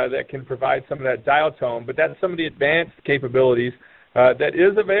that can provide some of that dial tone. But that's some of the advanced capabilities that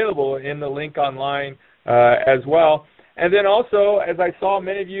is available in the Lync Online as well. And then also, as I saw,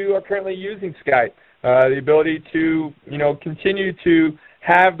 many of you are currently using Skype. The ability to, you know, continue to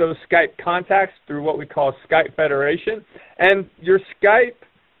have those Skype contacts through what we call Skype Federation. And your Skype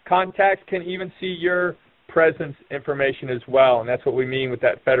contacts can even see your presence information as well. And that's what we mean with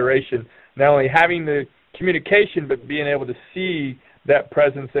that federation. Not only having the communication, but being able to see that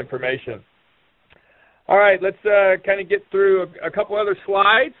presence information. All right, let's kind of get through a couple other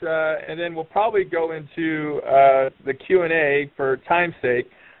slides, and then we'll probably go into the Q&A for time's sake.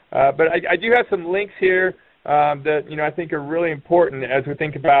 But I do have some links here that, you know, I think are really important as we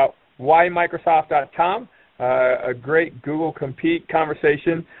think about why Microsoft.com, a great Google Compete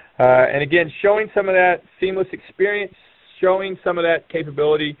conversation, and again, showing some of that seamless experience, showing some of that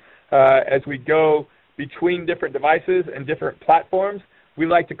capability as we go between different devices and different platforms. We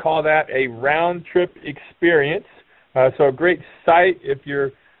like to call that a round-trip experience. So a great site if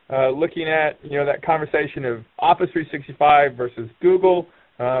you're looking at that conversation of Office 365 versus Google.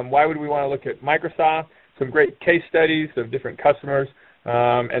 Why would we want to look at Microsoft? Some great case studies of different customers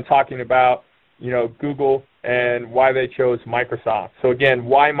and talking about Google and why they chose Microsoft. So again,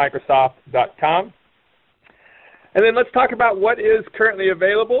 whymicrosoft.com. And then let's talk about what is currently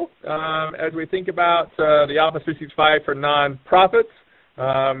available as we think about the Office 365 for nonprofits.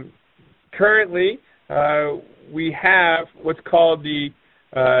 Currently, we have what's called the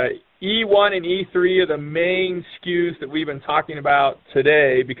E1 and E3 are the main SKUs that we've been talking about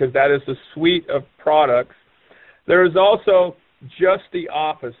today because that is the suite of products. There is also just the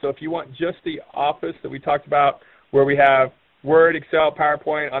Office. So if you want just the Office that we talked about where we have Word, Excel,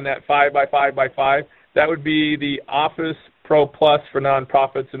 PowerPoint on that 5x5x5, that would be the Office Pro Plus for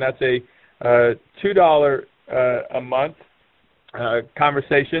nonprofits, and that's a $2 a month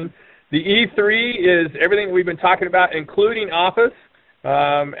conversation. The E3 is everything that we've been talking about, including Office,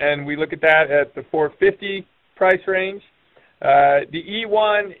 and we look at that at the $450 price range. The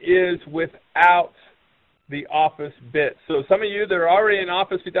E1 is without the Office bit. So some of you that are already in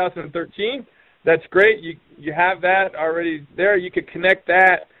Office 2013, that's great. You have that already there. You could connect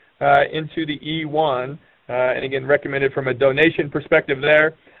that into the E1, and again, recommended from a donation perspective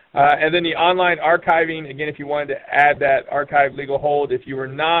there. And then the online archiving, again, if you wanted to add that archive legal hold, if you were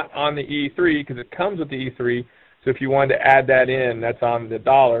not on the E3, because it comes with the E3, so if you wanted to add that in, that's on the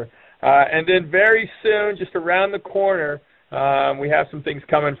 $1. And then very soon, just around the corner, we have some things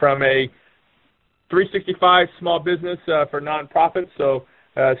coming from a 365 small business for nonprofits. So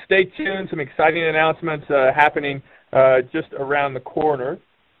stay tuned, some exciting announcements happening just around the corner.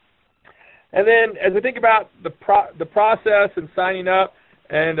 And then as we think about the process and signing up,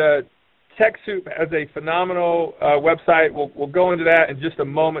 and TechSoup has a phenomenal website. We'll go into that in just a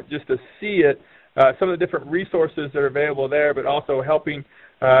moment just to see it, some of the different resources that are available there, but also helping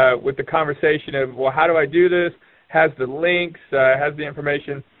with the conversation of, well, how do I do this? Has the links, has the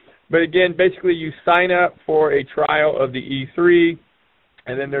information. But again, basically you sign up for a trial of the E3,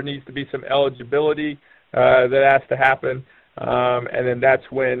 and then there needs to be some eligibility that has to happen, and then that's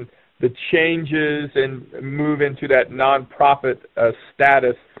when the changes and move into that nonprofit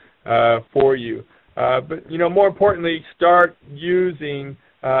status for you. But more importantly, start using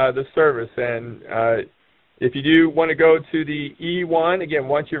the service. And if you do want to go to the E1, again,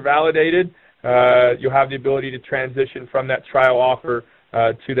 once you're validated, you'll have the ability to transition from that trial offer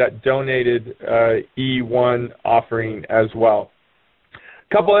to that donated E1 offering as well.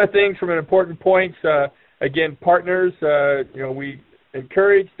 A couple other things from an important points. Again, partners, we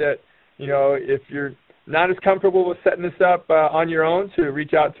encourage that if you're not as comfortable with setting this up on your own, to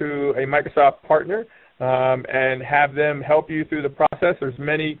reach out to a Microsoft partner and have them help you through the process. There's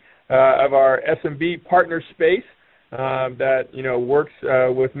many of our SMB partner space that works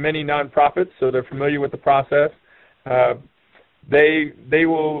with many nonprofits, so they're familiar with the process. They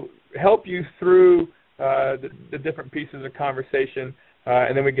will help you through the different pieces of conversation,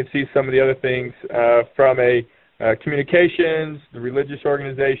 and then we can see some of the other things from a communications, the religious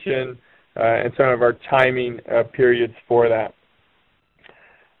organization, and some of our timing periods for that.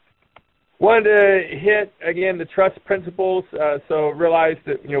 Wanted to hit, again, the trust principles. So realize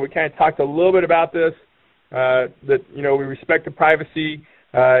that, we kind of talked a little bit about this, that, we respect the privacy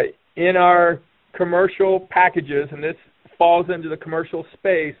in our commercial packages, and this falls into the commercial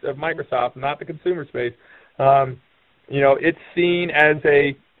space of Microsoft, not the consumer space. It's seen as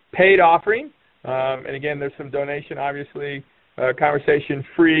a paid offering, and again, there's some donation, obviously, conversation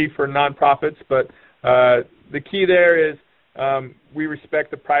free for nonprofits, but the key there is we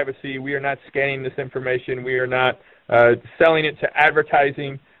respect the privacy. We are not scanning this information. We are not selling it to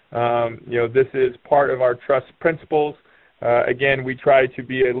advertising. This is part of our trust principles. Again, we try to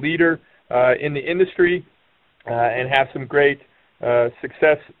be a leader in the industry and have some great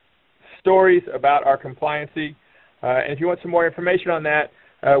success stories about our compliancy. And if you want some more information on that,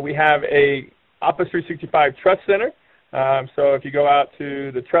 we have a Office 365 Trust Center. So if you go out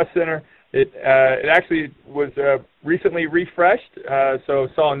to the Trust Center, it actually was recently refreshed, so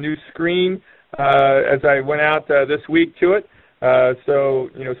saw a new screen as I went out this week to it. So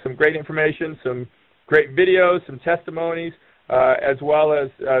some great information, some great videos, some testimonies, as well as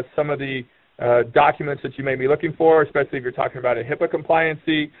some of the documents that you may be looking for, especially if you're talking about a HIPAA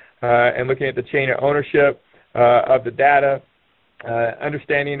compliancy and looking at the chain of ownership of the data,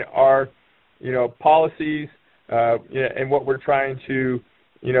 understanding our policies, and what we're trying to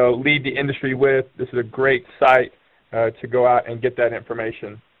lead the industry with. This is a great site to go out and get that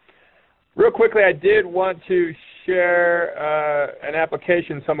information. Real quickly, I did want to share an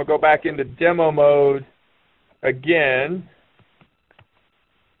application, so I'm going to go back into demo mode again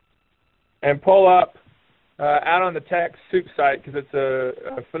and pull up out on the TechSoup site, because it's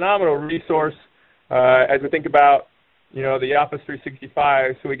a phenomenal resource as we think about, you know, the Office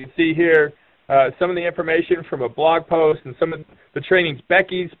 365. So we can see here some of the information from a blog post and some of the trainings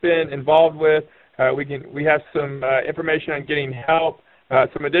Becky's been involved with. We have some information on getting help,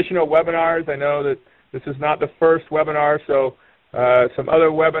 some additional webinars. I know that this is not the first webinar, so some other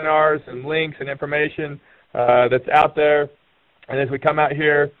webinars and links and information that's out there. And as we come out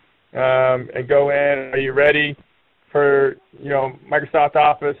here and go in, are you ready for, you know, Microsoft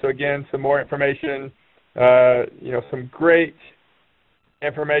Office? So again, some more information, you know, some great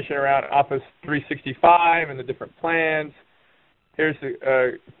information around Office 365 and the different plans. Here's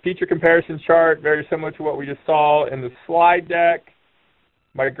a feature comparison chart, very similar to what we just saw in the slide deck.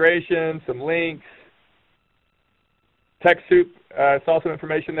 Migration, some links. TechSoup, saw some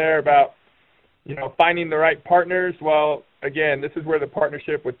information there about, you know, finding the right partners. Well, again, this is where the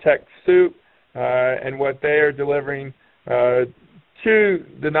partnership with TechSoup and what they are delivering to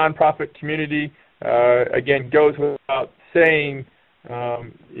the nonprofit community, again, goes without saying,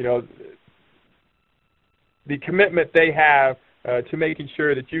 you know, the commitment they have to making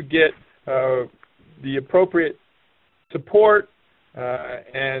sure that you get the appropriate support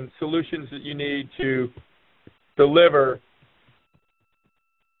and solutions that you need to deliver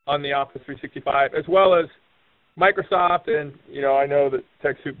on the Office 365, as well as Microsoft. And, you know, I know that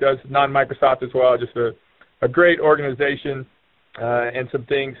TechSoup does non-Microsoft as well, just a great organization and some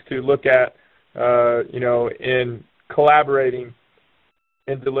things to look at, you know, in collaborating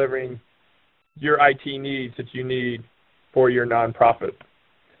and delivering your IT needs that you need for your nonprofit.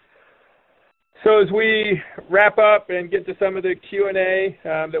 So as we wrap up and get to some of the Q&A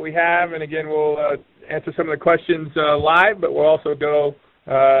that we have, and again, we'll answer some of the questions live, but we'll also go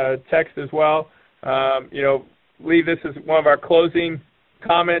text as well. You know, leave this as one of our closing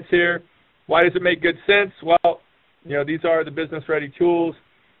comments here. Why does it make good sense? Well, you know, these are the business-ready tools.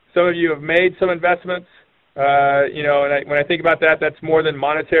 Some of you have made some investments, you know, and when I think about that, that's more than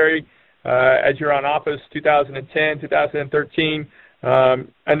monetary. As you're on Office 2010, 2013,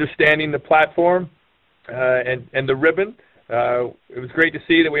 understanding the platform and the ribbon. It was great to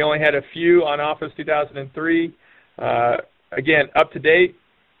see that we only had a few on Office 2003. Again, up to date,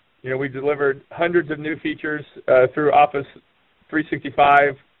 you know, we've delivered hundreds of new features through Office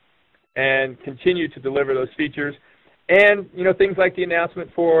 365 and continue to deliver those features. And, you know, things like the announcement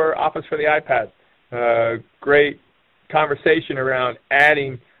for Office for the iPad. Great conversation around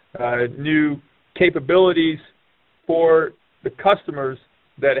adding new capabilities for the customers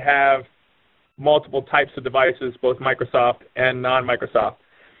that have multiple types of devices, both Microsoft and non-Microsoft.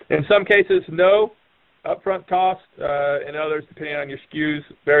 In some cases, no upfront cost. In others, depending on your SKUs,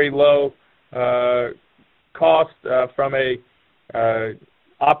 very low cost from a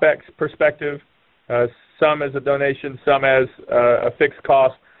OpEx perspective. Some as a donation, some as a fixed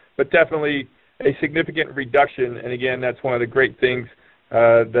cost, but definitely a significant reduction. And again, that's one of the great things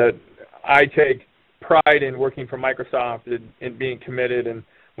that I take pride in working for Microsoft in being committed. And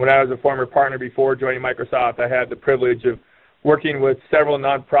when I was a former partner before joining Microsoft, I had the privilege of working with several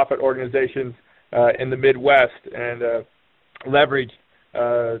nonprofit organizations in the Midwest and leveraged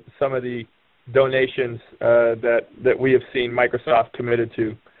some of the donations that we have seen Microsoft committed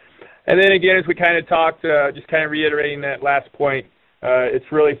to. And then again, as we kind of talked, just kind of reiterating that last point, it's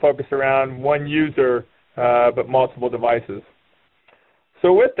really focused around one user but multiple devices.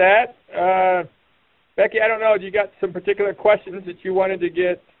 So with that, Becky, I don't know, do you got some particular questions that you wanted to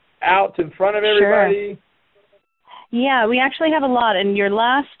get out in front of everybody? Sure. Yeah, we actually have a lot. And your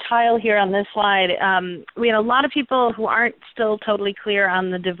last tile here on this slide, we had a lot of people who aren't still totally clear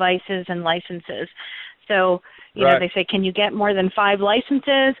on the devices and licenses. So, you know, they say, can you get more than 5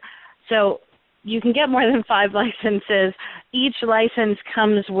 licenses? So you can get more than 5 licenses. Each license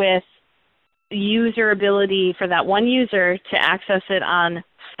comes with user ability for that one user to access it on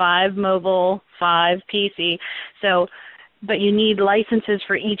 5 mobile, 5 PC. So, but you need licenses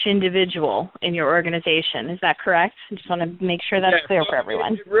for each individual in your organization. Is that correct? I just want to make sure that's clear for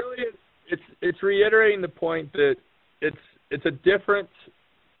everyone. It really is, it's reiterating the point that it's a different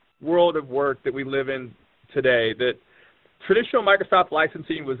world of work that we live in today. That traditional Microsoft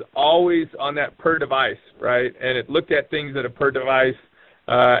licensing was always on that per device, right? And it looked at things at a per device,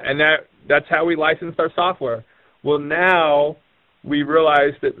 and that's how we licensed our software. Well, now we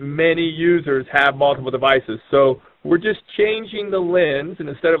realize that many users have multiple devices. So we're just changing the lens, and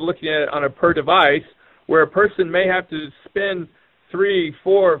instead of looking at it on a per device, where a person may have to spend 3,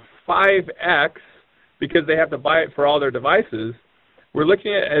 4, 5X because they have to buy it for all their devices. We're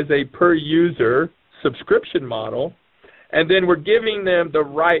looking at it as a per-user subscription model, and then we're giving them the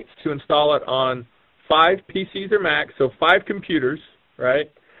rights to install it on 5 PCs or Macs, so 5 computers,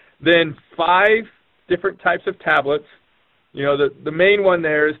 right? Then 5 different types of tablets. You know, the main one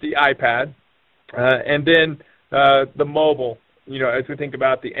there is the iPad, and then the mobile, you know, as we think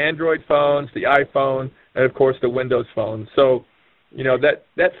about the Android phones, the iPhone, and of course the Windows phone. So, you know, that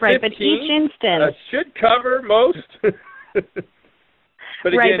 15 right, but each instance should cover most.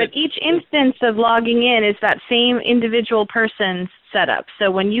 But right, again, but each instance of logging in is that same individual person's setup.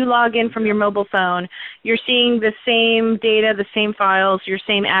 So when you log in from your mobile phone, you're seeing the same data, the same files, your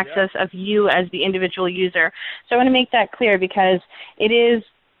same access of you as the individual user. So I want to make that clear because it is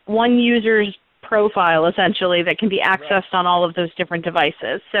one user's profile, essentially, that can be accessed on all of those different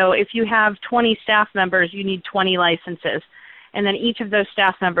devices. So if you have 20 staff members, you need 20 licenses. And then each of those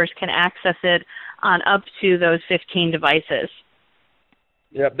staff members can access it on up to those 15 devices.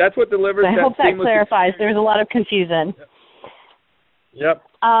 Yeah, that's what delivers. So I hope that clarifies. There's a lot of confusion. Yep.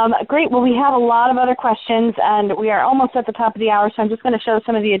 Great. Well, we have a lot of other questions, and we are almost at the top of the hour, so I'm just going to show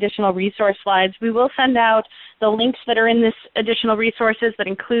some of the additional resource slides. We will send out the links that are in this additional resources that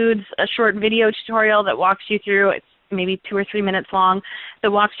includes a short video tutorial that walks you through, it's maybe 2 or 3 minutes long,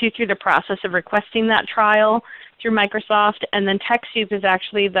 that walks you through the process of requesting that trial through Microsoft. And then TechSoup is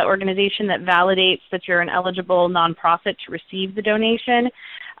actually the organization that validates that you're an eligible nonprofit to receive the donation.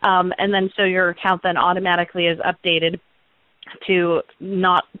 And then so your account then automatically is updated to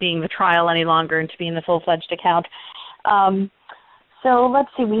not being the trial any longer and to being the full-fledged account. So let's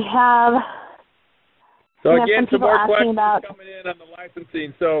see, we have again, some more questions coming in on the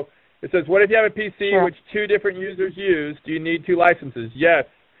licensing. So it says, what if you have a PC which 2 different users use? Do you need 2 licenses? Yes,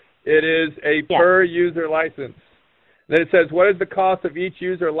 it is a per-user license. Then it says, what is the cost of each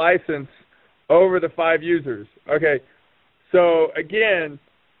user license over the 5 users? Okay, so again,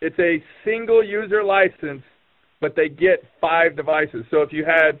 it's a single user license, but they get 5 devices. So if you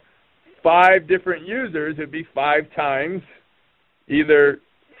had 5 different users, it'd be 5 times either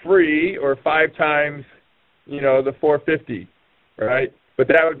free or 5 times, you know, the $450, right? But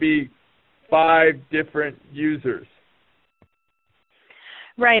that would be 5 different users.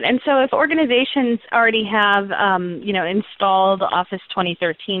 Right, and so if organizations already have, you know, installed Office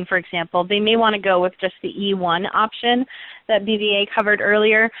 2013, for example, they may want to go with just the E1 option that BVA covered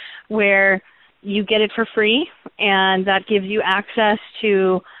earlier, where you get it for free, and that gives you access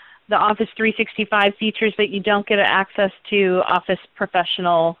to the Office 365 features that you don't get access to Office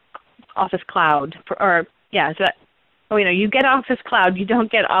Professional, Office Cloud, or yeah, so that, oh, you know, you get Office Cloud, you don't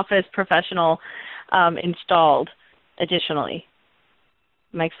get Office Professional installed additionally.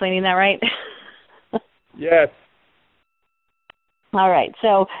 Am I explaining that right? Yes. All right.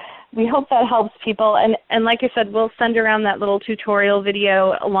 So we hope that helps people. And like I said, we'll send around that little tutorial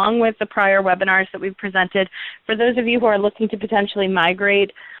video along with the prior webinars that we've presented. For those of you who are looking to potentially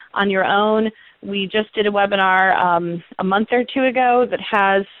migrate on your own, we just did a webinar a month or 2 ago that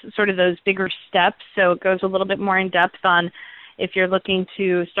has sort of those bigger steps. So it goes a little bit more in depth on if you're looking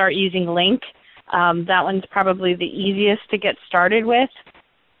to start using Lync. That one's probably the easiest to get started with,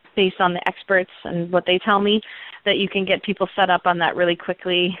 based on the experts and what they tell me, that you can get people set up on that really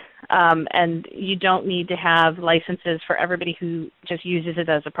quickly. And you don't need to have licenses for everybody who just uses it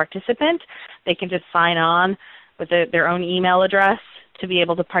as a participant. They can just sign on with their own email address to be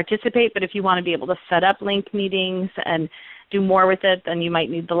able to participate. But if you want to be able to set up Lync meetings and do more with it, then you might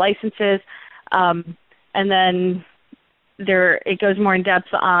need the licenses. And then it goes more in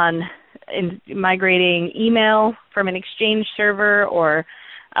depth on migrating email from an Exchange server, or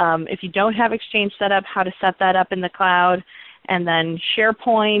if you don't have Exchange set up, how to set that up in the cloud, and then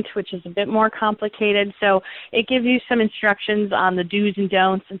SharePoint, which is a bit more complicated. So it gives you some instructions on the do's and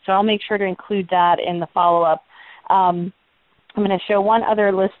don'ts, and so I'll make sure to include that in the follow-up. I'm going to show one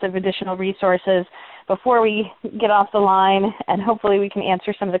other list of additional resources before we get off the line, and hopefully we can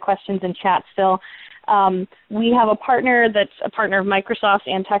answer some of the questions in chat still. We have a partner that's a partner of Microsoft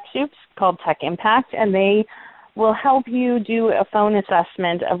and TechSoup called Tech Impact, and they will help you do a phone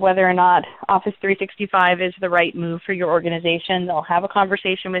assessment of whether or not Office 365 is the right move for your organization. They'll have a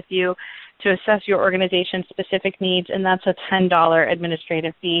conversation with you to assess your organization's specific needs, and that's a $10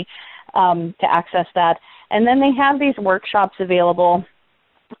 administrative fee to access that. And then they have these workshops available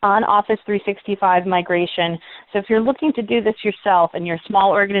on Office 365 migration. So if you're looking to do this yourself in your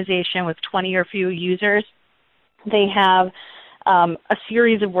small organization with 20 or fewer users, they have a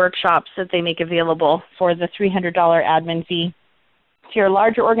series of workshops that they make available for the $300 admin fee. If you're a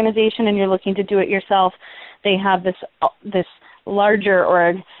larger organization and you're looking to do it yourself, they have this larger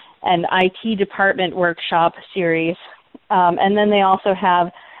or an IT department workshop series. And then they also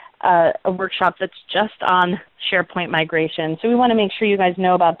have a workshop that's just on SharePoint migration. So we want to make sure you guys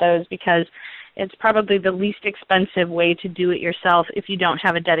know about those because it's probably the least expensive way to do it yourself if you don't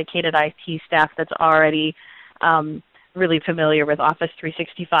have a dedicated IT staff that's already really familiar with Office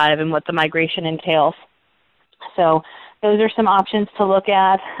 365 and what the migration entails. So those are some options to look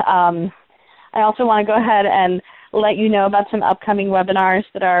at. I also want to go ahead and let you know about some upcoming webinars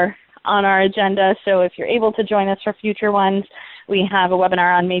that are on our agenda. So if you're able to join us for future ones, we have a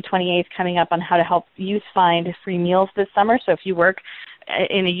webinar on May 28th coming up on how to help youth find free meals this summer. So if you work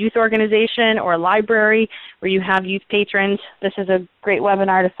in a youth organization or a library where you have youth patrons, this is a great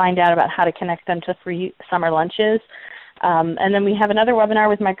webinar to find out about how to connect them to free summer lunches. And then we have another webinar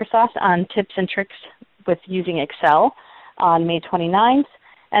with Microsoft on tips and tricks with using Excel on May 29th.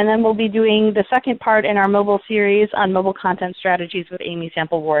 And then we'll be doing the second part in our mobile series on mobile content strategies with Amy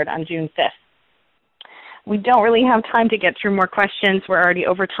Sample Ward on June 5th. We don't really have time to get through more questions. We're already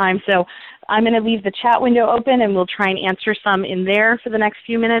over time. So I'm going to leave the chat window open and we'll try and answer some in there for the next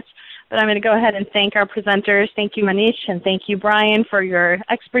few minutes. But I'm going to go ahead and thank our presenters. Thank you, Manish, and thank you, Brian, for your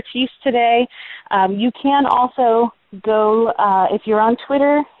expertise today. You can also go, if you're on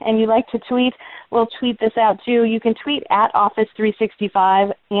Twitter and you like to tweet, we'll tweet this out too. You can tweet at Office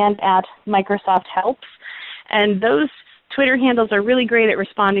 365 and at Microsoft Helps. And those Twitter handles are really great at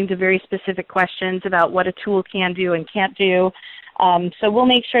responding to very specific questions about what a tool can do and can't do. So we'll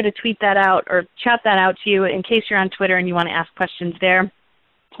make sure to tweet that out or chat that out to you in case you're on Twitter and you want to ask questions there.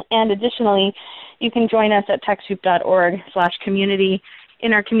 And additionally, you can join us at TechSoup.org/community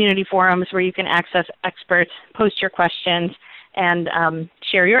in our community forums where you can access experts, post your questions, and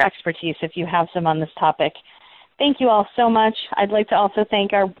share your expertise if you have some on this topic. Thank you all so much. I'd like to also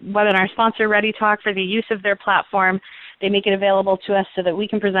thank our webinar sponsor, ReadyTalk, for the use of their platform. They make it available to us so that we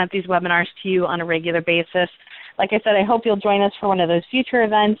can present these webinars to you on a regular basis. Like I said, I hope you'll join us for one of those future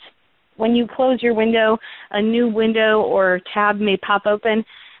events. When you close your window, a new window or tab may pop open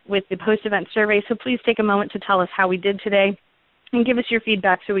with the post-event survey, so please take a moment to tell us how we did today and give us your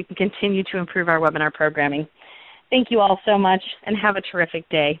feedback so we can continue to improve our webinar programming. Thank you all so much and have a terrific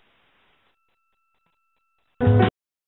day.